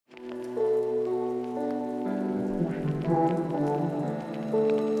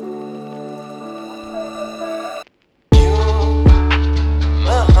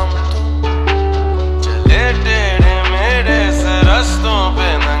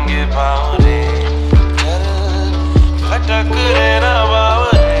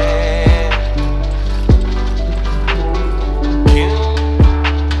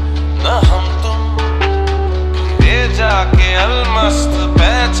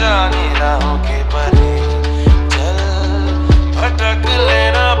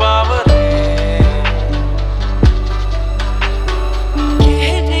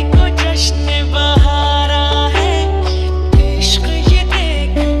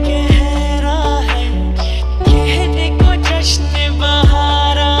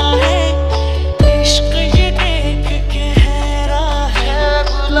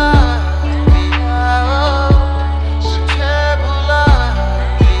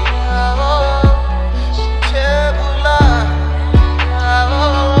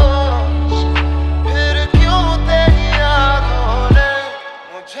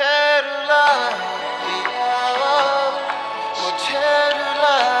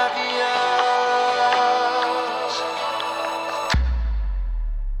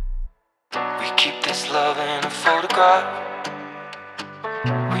love in a photograph.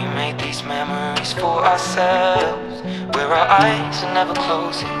 We made these memories for ourselves, where our eyes are never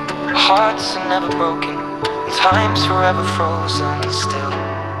closing, our hearts are never broken, and time's forever frozen still.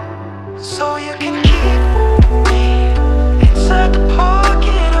 So you can keep me inside the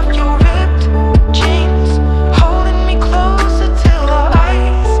pocket of your ripped jeans, holding me closer till our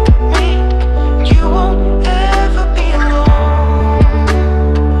eyes meet. You won't ever be alone.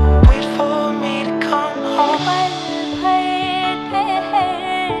 Wait for me to come home.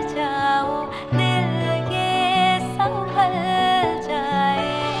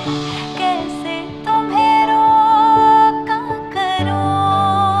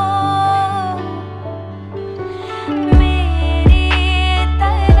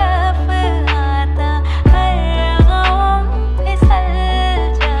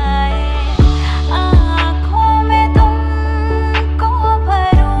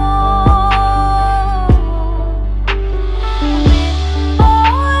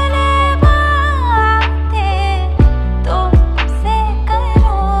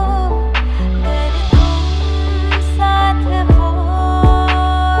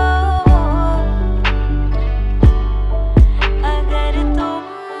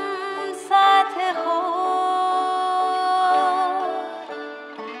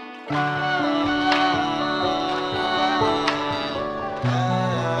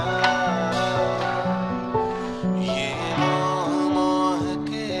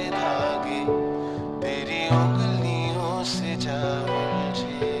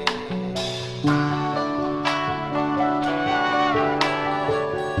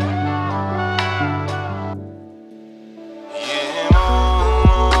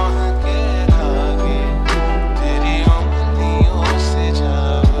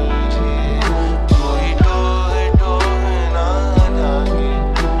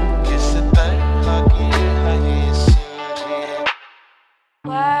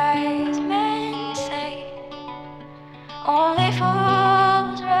 Wise men say only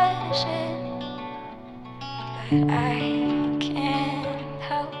fools rush in, but I can't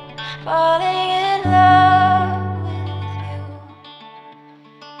help falling in love with you.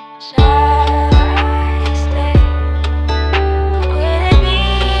 Shall I stay? Will it be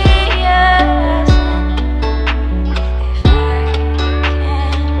a sin if I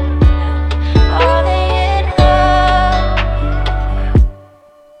can't help falling in love with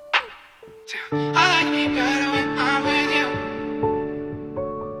you? I like me better when I'm with you.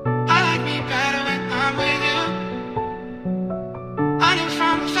 I like me better when I'm with you. I knew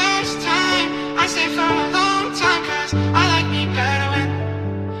from the first time, I say for a long time, 'cause I like me better when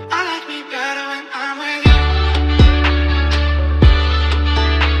I'm with you.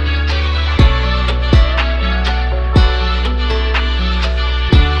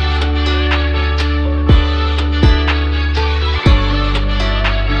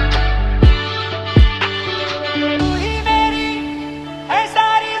 तू ही मेरी है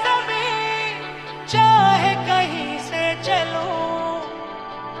सारी ज़मीं, चाहे